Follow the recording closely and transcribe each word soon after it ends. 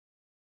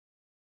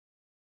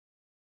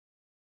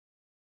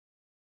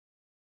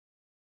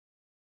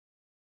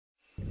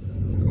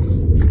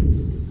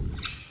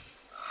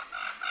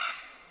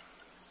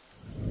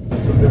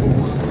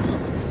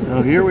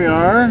So here we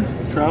are,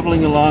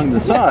 traveling along the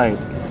side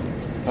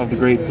of the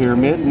Great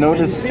Pyramid.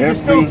 Notice see every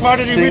still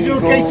part of the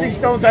original casing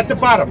stones at the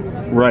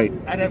bottom. Right.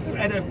 At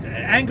an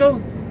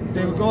angle,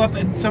 they would go up,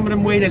 and some of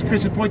them weighed, as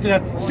Chris had pointed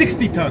out,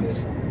 60 tons.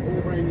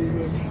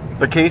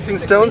 The casing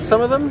stones,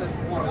 some of them?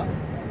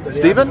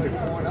 Stephen?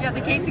 Yeah,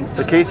 the casing stones.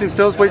 The casing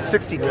stones weighed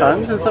 60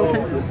 tons in some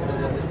cases?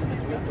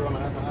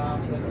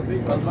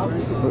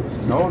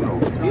 No.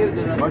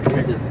 Much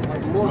bigger.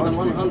 More than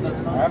 100.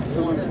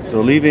 Absolutely.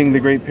 So leaving the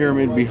Great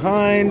Pyramid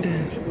behind,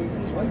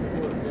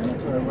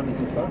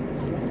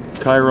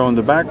 Cairo in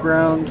the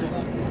background,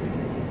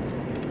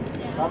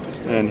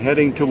 and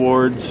heading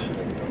towards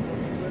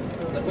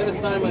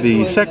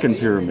the second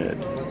pyramid,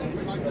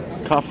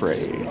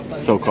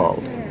 Khafre,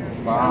 so-called.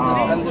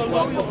 Wow.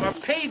 Below you are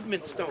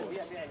pavement stones.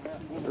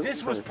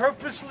 This was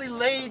purposely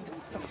laid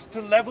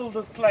to level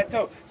the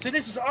plateau. So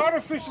this is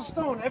artificial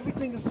stone,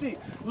 everything you see.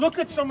 Look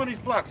at some of these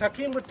blocks.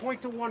 Hakeem would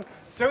point to one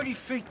 30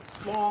 feet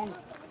long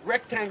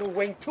rectangle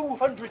weighing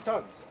 200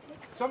 tons.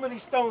 Some of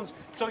these stones,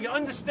 so you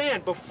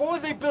understand, before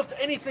they built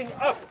anything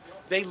up,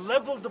 they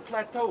leveled the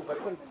plateau. But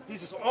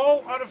this is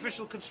all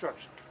artificial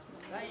construction.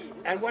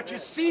 And what you're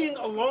seeing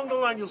along the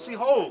line, you'll see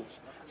holes.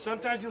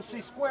 Sometimes you'll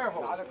see square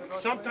holes.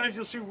 Sometimes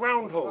you'll see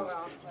round holes.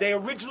 They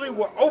originally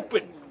were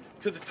open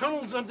to the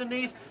tunnels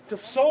underneath to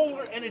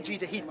solar energy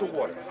to heat the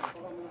water.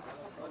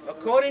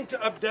 According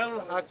to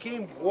Abdel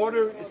Hakim,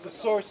 water is the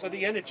source of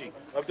the energy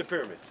of the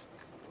pyramids.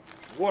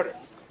 Water.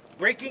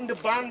 Breaking the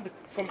bond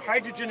from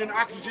hydrogen and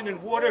oxygen in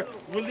water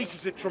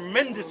releases a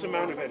tremendous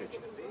amount of energy.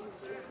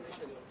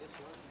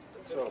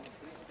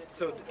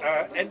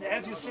 And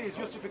as you see, as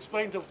Yusuf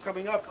explained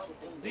coming up,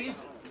 the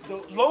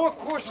lower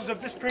courses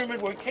of this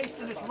pyramid were encased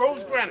in this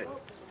rose granite.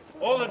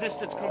 All of this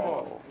that's come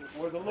off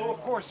were the lower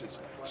courses.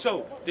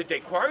 So, did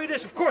they quarry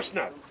this? Of course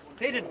not.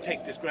 They didn't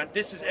take this granite.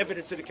 This is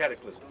evidence of the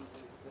Cataclysm.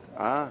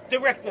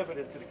 Direct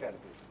evidence of the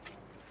Cataclysm.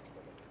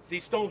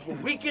 These stones were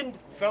weakened,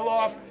 fell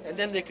off, and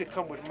then they could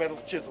come with metal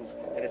chisels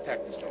and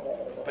attack the stone.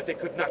 But they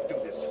could not do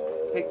this.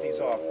 Take these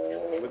off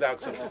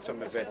without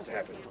some event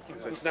happening.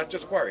 So it's not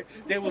just quarried.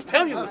 They will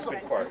tell you it's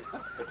been quarried,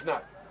 but it's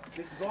not.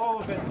 This is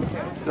all event.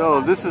 So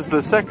this is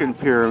the second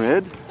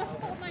pyramid,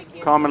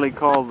 commonly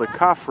called the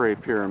Khafre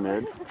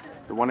pyramid,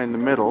 the one in the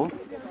middle.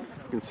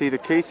 You can see the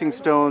casing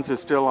stones are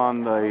still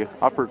on the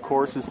upper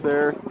courses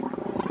there.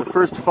 The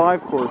first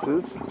 5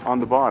 courses on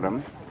the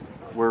bottom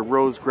were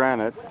rose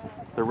granite.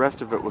 The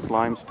rest of it was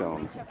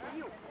limestone.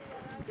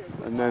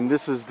 And then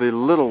this is the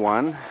little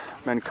one,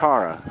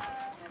 Menkaure.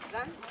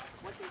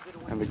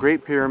 And the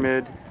Great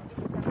Pyramid,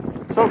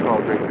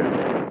 so-called Great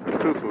Pyramid,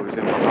 Khufu is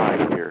in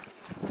behind here.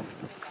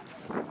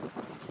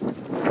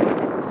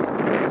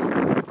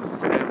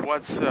 And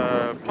what's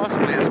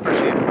possibly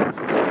especially important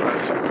for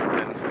us who have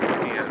been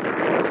looking at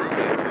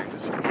Peruvian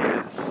things is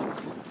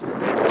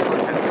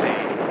look and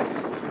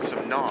see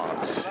some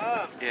knobs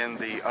in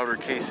the outer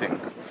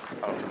casing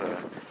of the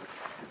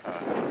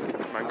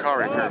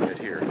Menkaure pyramid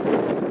here.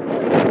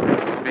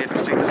 It'll be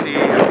interesting to see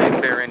how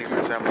they bear any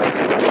resemblance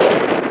to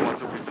the ones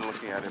that we've been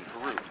looking at in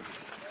Peru.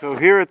 So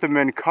here at the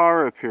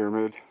Menkaure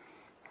pyramid,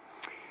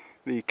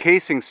 the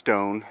casing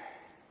stone,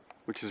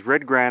 which is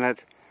red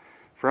granite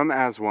from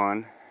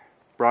Aswan,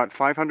 brought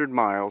 500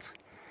 miles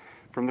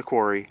from the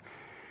quarry.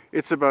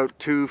 It's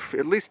about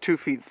at least 2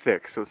 feet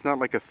thick, so it's not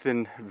like a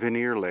thin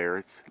veneer layer.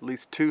 It's at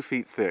least 2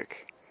 feet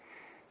thick.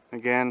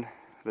 Again,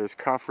 there's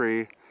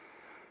Khafre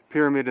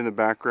pyramid in the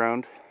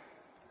background.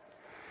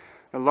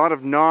 A lot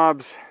of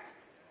knobs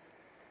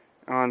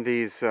on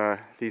these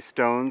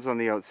stones on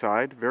the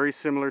outside, very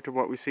similar to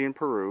what we see in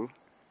Peru.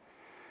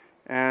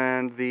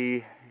 And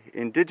the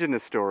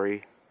indigenous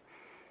story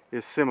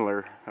is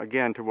similar,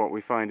 again, to what we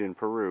find in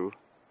Peru.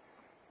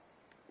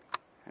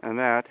 And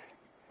that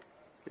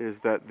is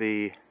that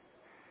the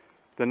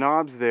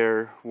knobs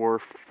there were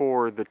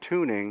for the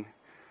tuning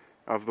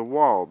of the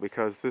wall,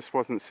 because this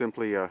wasn't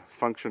simply a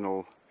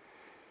functional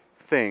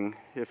thing.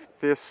 If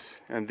this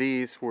and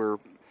these were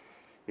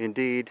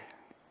indeed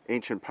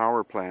ancient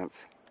power plants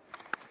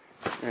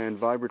and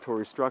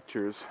vibratory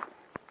structures,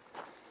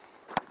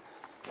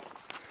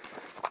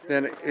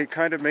 then it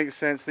kind of makes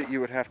sense that you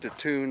would have to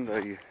tune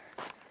the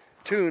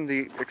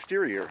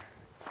exterior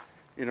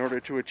in order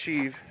to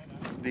achieve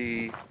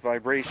the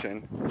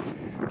vibration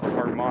or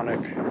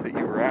harmonic that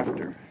you were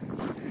after.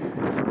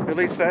 At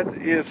least that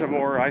is a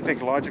more, I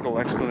think, logical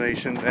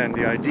explanation than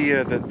the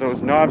idea that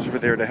those knobs were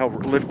there to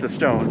help lift the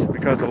stones,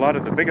 because a lot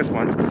of the biggest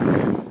ones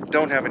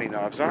don't have any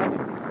knobs on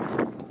them.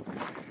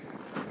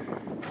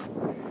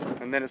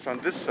 And then it's on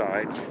this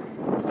side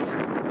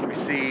we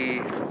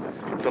see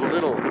the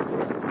little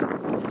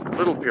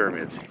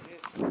pyramids.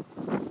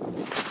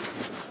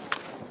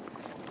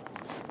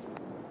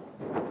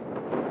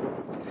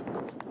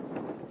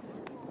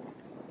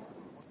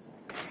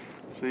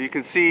 So you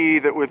can see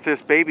that with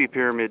this baby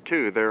pyramid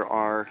too, there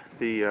are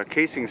the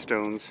casing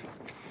stones,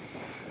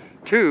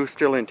 2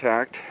 still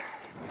intact.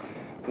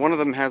 One of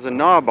them has a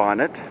knob on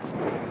it,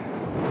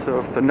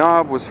 so if the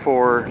knob was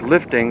for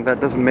lifting,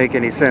 that doesn't make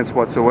any sense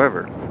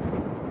whatsoever.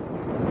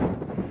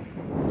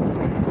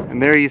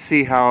 And there you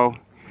see how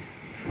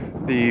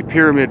The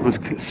pyramid was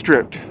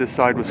stripped. This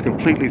side was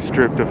completely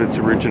stripped of its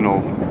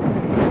original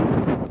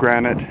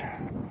granite,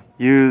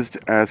 used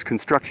as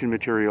construction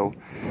material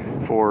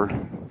for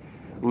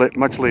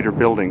much later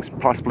buildings,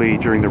 possibly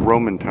during the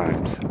Roman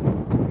times.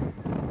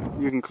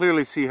 You can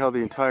clearly see how the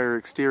entire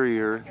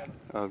exterior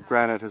of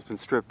granite has been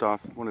stripped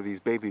off one of these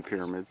baby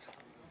pyramids.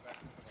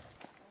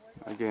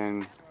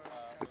 Again,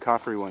 the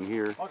coppery one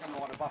here. Oh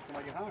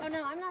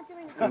no, I'm not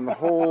doing it. And the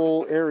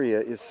whole area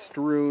is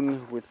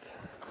strewn with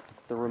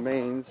the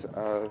remains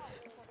of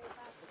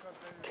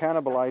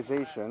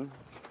cannibalization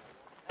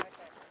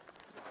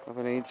of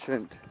an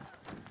ancient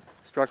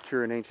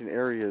structure in ancient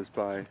areas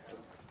by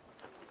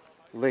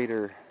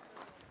later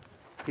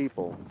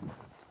people.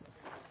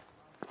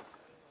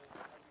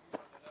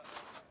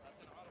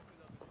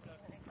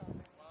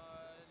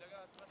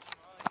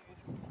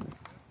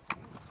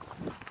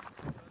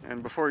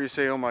 And before you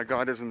say, oh my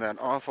God, isn't that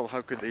awful,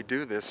 how could they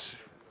do this?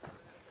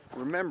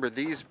 Remember,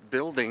 these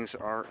buildings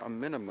are a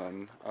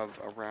minimum of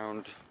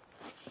around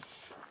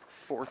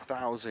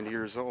 4,000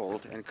 years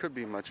old and could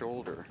be much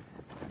older.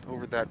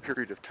 Over that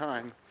period of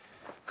time,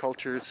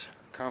 cultures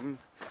come,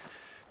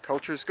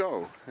 cultures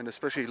go, and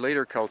especially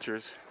later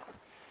cultures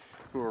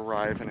who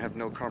arrive and have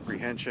no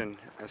comprehension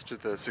as to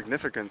the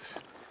significance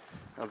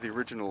of the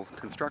original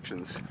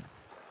constructions.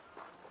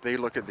 They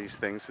look at these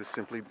things as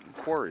simply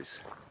quarries.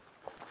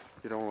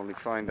 You don't only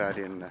find that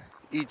in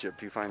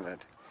Egypt, you find that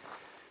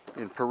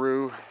in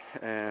Peru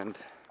and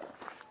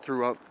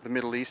throughout the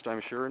Middle East,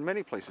 I'm sure, and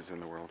many places in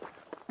the world.